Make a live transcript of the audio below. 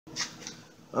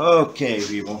Okay,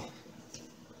 people.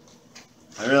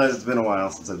 I realize it's been a while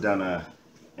since I've done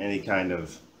any kind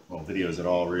of, well, videos at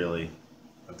all, really.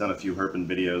 I've done a few herping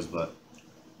videos, but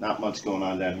not much going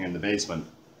on down here in the basement.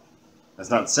 That's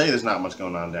not to say there's not much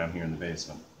going on down here in the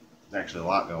basement. There's actually a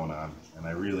lot going on, and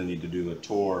I really need to do a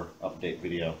tour update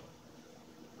video.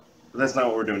 But that's not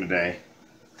what we're doing today.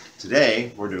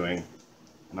 Today, we're doing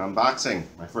an unboxing,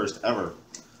 my first ever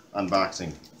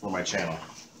unboxing for my channel.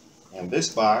 And this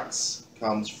box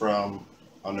comes from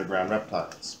Underground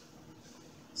Reptiles.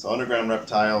 So Underground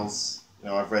Reptiles,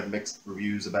 I've read mixed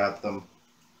reviews about them,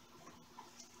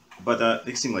 but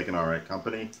they seem like an alright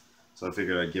company, so I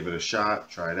figured I'd give it a shot,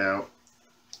 try it out,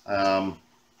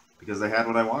 because they had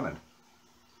what I wanted.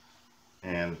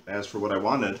 And as for what I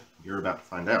wanted, you're about to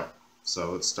find out.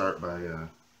 So let's start by,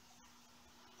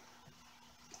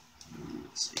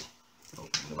 let's see,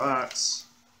 open the box.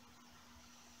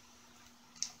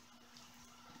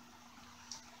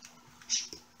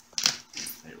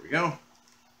 There we go.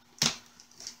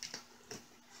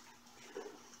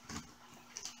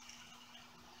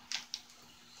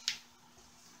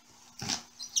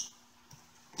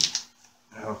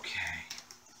 Okay.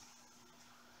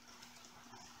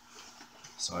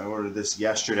 So I ordered this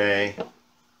yesterday,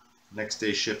 next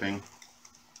day shipping.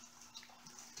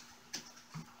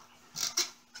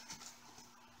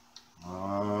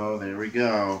 Oh, there we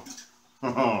go.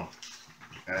 Oh,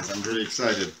 guys, I'm really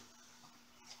excited.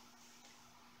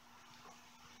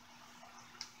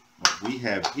 What we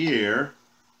have here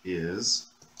is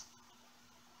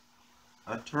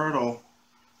a turtle.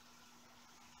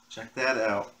 Check that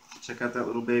out. Check out that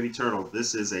little baby turtle.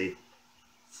 This is a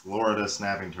Florida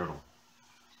snapping turtle.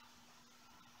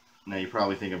 Now you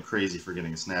probably think I'm crazy for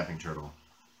getting a snapping turtle,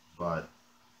 but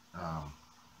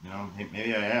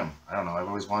maybe I am. I don't know. I've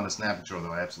always wanted a snapping turtle,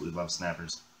 though. I absolutely love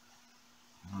snappers.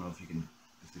 I don't know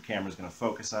if the camera's going to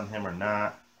focus on him or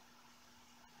not.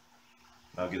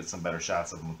 I'll get some better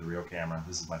shots of him with the real camera.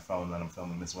 This is my phone that I'm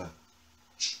filming this with.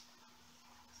 It's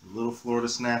a little Florida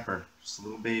snapper, just a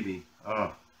little baby.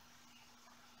 Oh,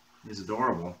 he's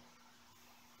adorable.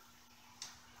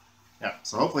 Yeah,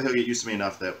 so hopefully he'll get used to me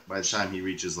enough that by the time he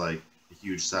reaches like a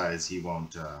huge size, he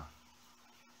won't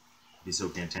be so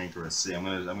cantankerous. See, I'm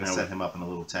gonna set him up in a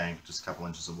little tank, just a couple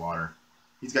inches of water.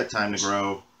 He's got time to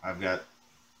grow. I've got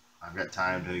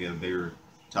time to get a bigger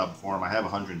tub for him. I have a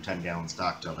 110-gallon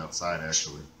stock tub outside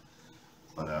actually,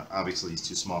 but obviously he's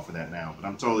too small for that now. But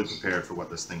I'm totally prepared for what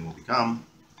this thing will become,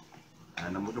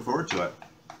 and I'm looking forward to it.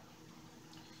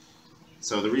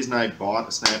 So the reason I bought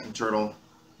a snapping turtle,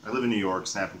 I live in New York.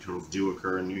 Snapping turtles do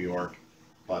occur in New York,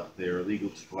 but they're illegal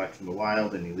to collect from the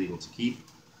wild and illegal to keep.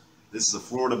 This is a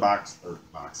Florida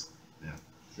This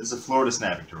is a Florida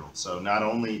snapping turtle. So not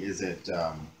only is it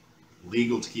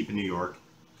legal to keep in New York,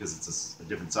 because it's a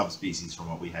different subspecies from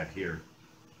what we have here,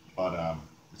 but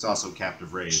it's also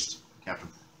captive raised,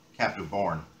 captive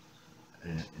born,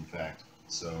 in fact.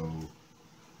 So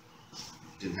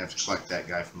didn't have to collect that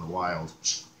guy from the wild.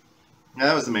 Now,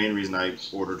 that was the main reason I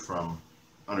ordered from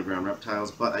Underground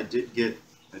Reptiles, but I did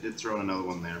throw in another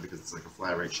one there because it's like a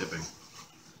flat rate shipping.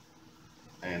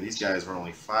 And these guys were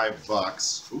only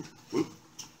 $5. Oop, oop.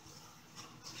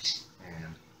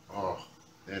 And oh,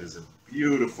 that is a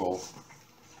beautiful.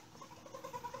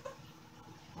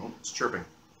 Oh, it's chirping.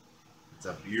 It's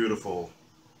a beautiful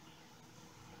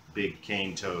big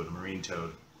cane toad, marine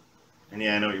toad. And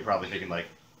yeah, I know what you're probably thinking, like,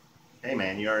 hey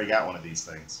man, you already got one of these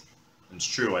things. And it's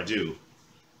true, I do.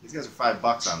 These guys are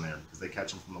 $5 on there because they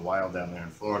catch them from the wild down there in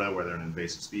Florida, where they're an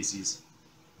invasive species.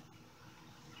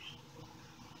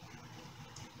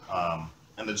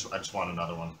 And I just want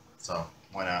another one, so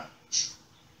why not?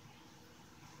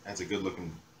 That's a good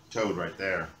looking toad right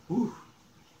there. Whew.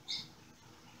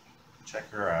 Check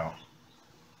her out.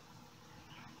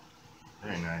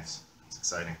 Very nice. It's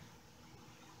exciting.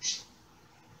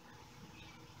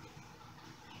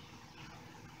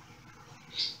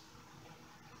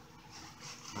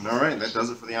 And alright, that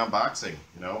does it for the unboxing.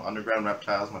 Underground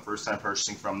Reptiles, my first time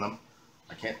purchasing from them.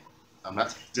 I'm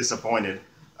not disappointed.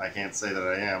 I can't say that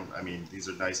I am. I mean, these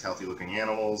are nice, healthy looking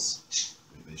animals.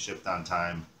 They shipped on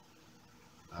time.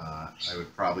 I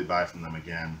would probably buy from them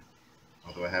again.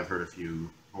 Although I have heard a few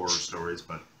horror stories,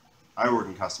 but I work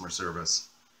in customer service,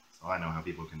 so I know how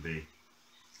people can be.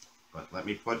 But let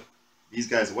me put these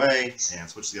guys away and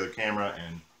switch to the other camera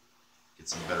and get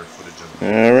some better footage of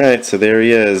them. Alright, so there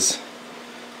he is.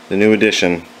 The new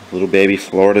addition, little baby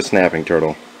Florida snapping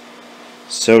turtle.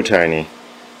 So tiny.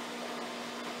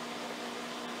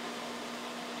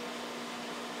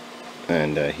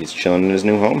 And he's chilling in his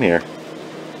new home here.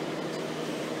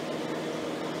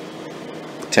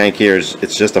 The tank here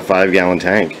it's just a 5-gallon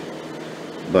tank.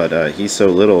 but he's so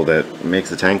little that it makes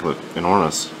the tank look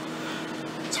enormous.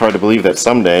 It's hard to believe that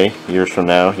someday, years from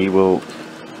now, he's going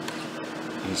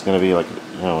to be like,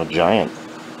 you know, a giant.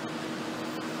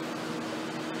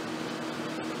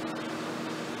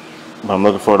 But I'm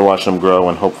looking forward to watching him grow,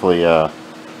 and hopefully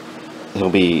he'll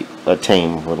be a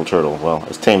tame little turtle. Well,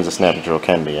 as tame as a snapping turtle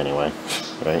can be anyway,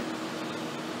 right?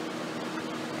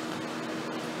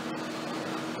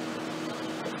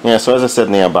 Yeah, so as I said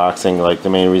in the unboxing, like, the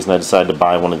main reason I decided to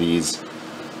buy one of these,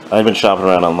 I've been shopping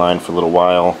around online for a little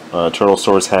while. Turtle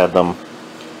stores had them,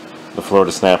 the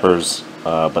Florida snappers,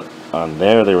 but on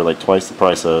there they were like twice the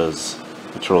price as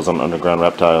the turtles on Underground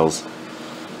Reptiles.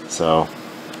 So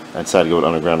I decided to go with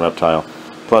Underground Reptile.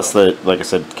 Plus, like I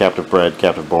said, captive bred,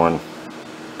 captive born.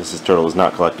 This turtle is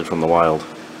not collected from the wild,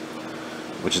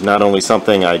 which is not only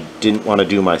something I didn't want to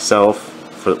do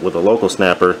myself with a local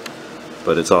snapper,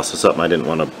 but it's also something I didn't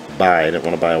want to buy. I didn't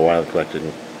want to buy a wild collected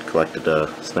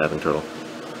snapping turtle.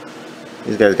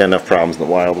 These guys got enough problems in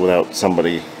the wild without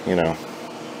somebody, you know,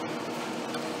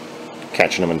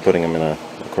 catching them and putting them in an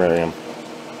aquarium.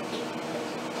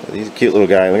 So he's a cute little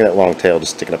guy. Look at that long tail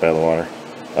just sticking up out of the water.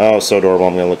 Oh, so adorable.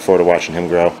 I'm going to look forward to watching him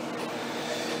grow.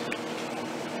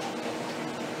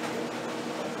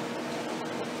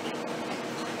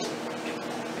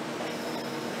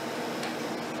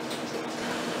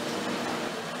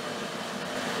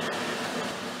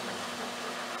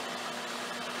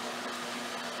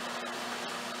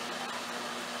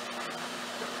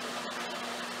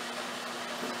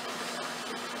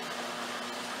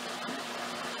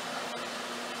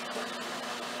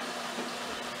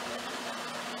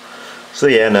 So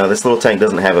yeah, no, this little tank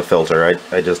doesn't have a filter.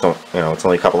 I just don't, you know, it's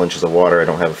only a couple inches of water. I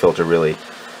don't have a filter really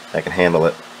that can handle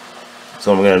it.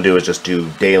 So what I'm going to do is just do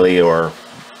daily or,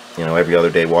 you know, every other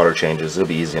day water changes. It'll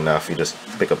be easy enough. You just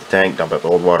pick up the tank, dump out the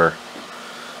old water,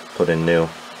 put in new.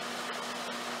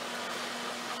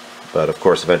 But of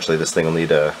course, eventually this thing will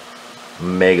need a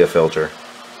mega filter.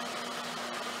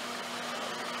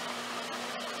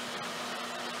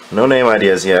 No name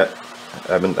ideas yet.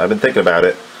 I've been thinking about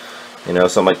it. You know,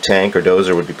 something like Tank or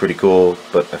Dozer would be pretty cool,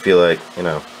 but I feel like, you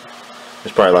know,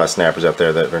 there's probably a lot of snappers out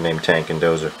there that are named Tank and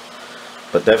Dozer.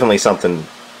 But definitely something,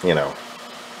 you know,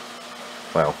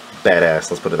 well, badass,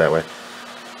 let's put it that way.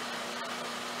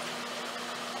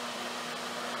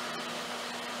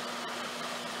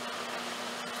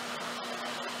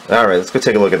 Alright, let's go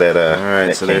take a look at that.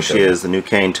 Alright, so there she is, the new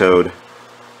cane toad.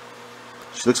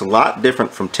 She looks a lot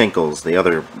different from Tinkles, the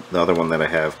other one that I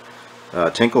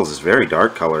have. Tinkles is very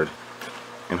dark colored.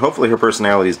 And hopefully her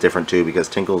personality is different too, because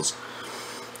Tinkles,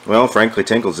 well, frankly,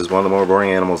 Tinkles is one of the more boring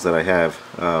animals that I have.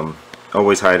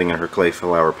 Always hiding in her clay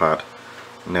flower pot.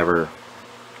 Never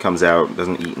comes out,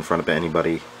 doesn't eat in front of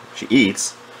anybody. She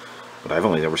eats, but I've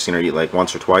only ever seen her eat like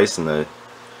once or twice in the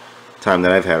time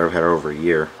that I've had her over a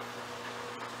year.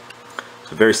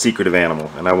 It's a very secretive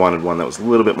animal, and I wanted one that was a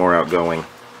little bit more outgoing.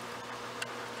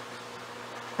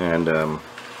 And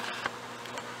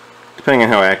depending on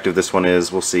how active this one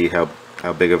is, we'll see how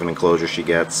big of an enclosure she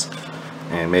gets,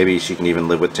 and maybe she can even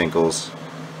live with Tinkles.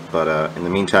 But in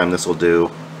the meantime, this will do.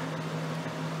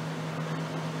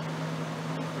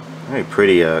 Very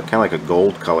pretty, kind of like a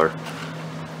gold color.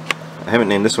 I haven't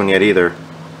named this one yet either.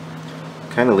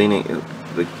 Kind of leaning,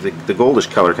 the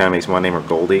goldish color kind of makes me want to name her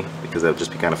Goldie, because that would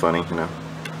just be kind of funny, you know.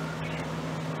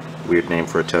 Weird name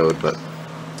for a toad, but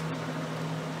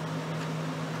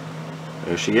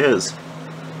there she is.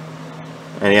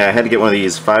 And yeah, I had to get one of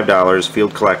these, $5,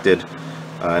 field collected,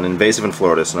 an invasive in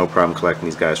Florida, so no problem collecting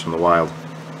these guys from the wild.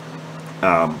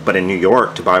 But in New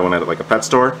York, to buy one at like a pet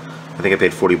store, I think I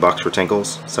paid $40 for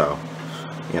Tinkles. So,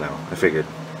 you know, I figured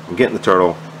I'm getting the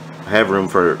turtle. I have room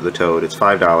for the toad. It's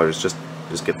 $5.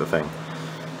 Just get the thing.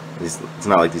 It's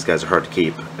not like these guys are hard to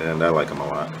keep, and I like them a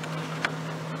lot.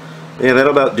 Yeah,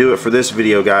 that'll about do it for this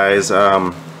video, guys.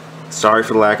 Sorry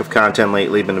for the lack of content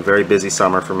lately. Been a very busy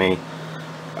summer for me.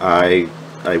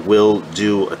 I will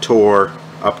do a tour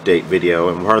update video,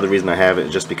 and part of the reason I have it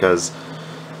is just because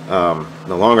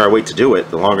the longer I wait to do it,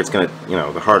 the longer it's going to, you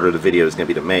know, the harder the video is going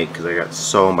to be to make, because I got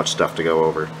so much stuff to go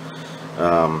over.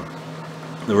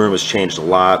 The room has changed a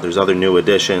lot. There's other new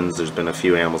additions. There's been a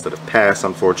few animals that have passed,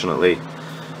 unfortunately.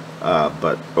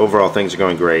 But overall, things are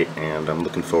going great, and I'm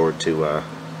looking forward to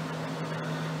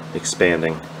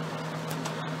expanding.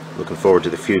 Looking forward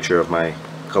to the future of my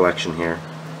collection here.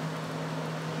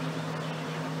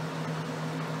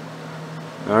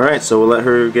 Alright, so we'll let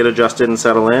her get adjusted and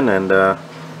settle in, and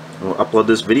we'll upload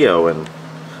this video, and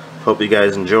hope you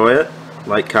guys enjoy it.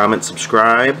 Like, comment,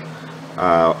 subscribe.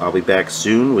 I'll be back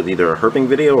soon with either a herping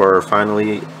video or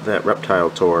finally that reptile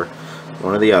tour,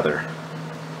 one or the other.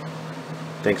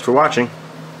 Thanks for watching.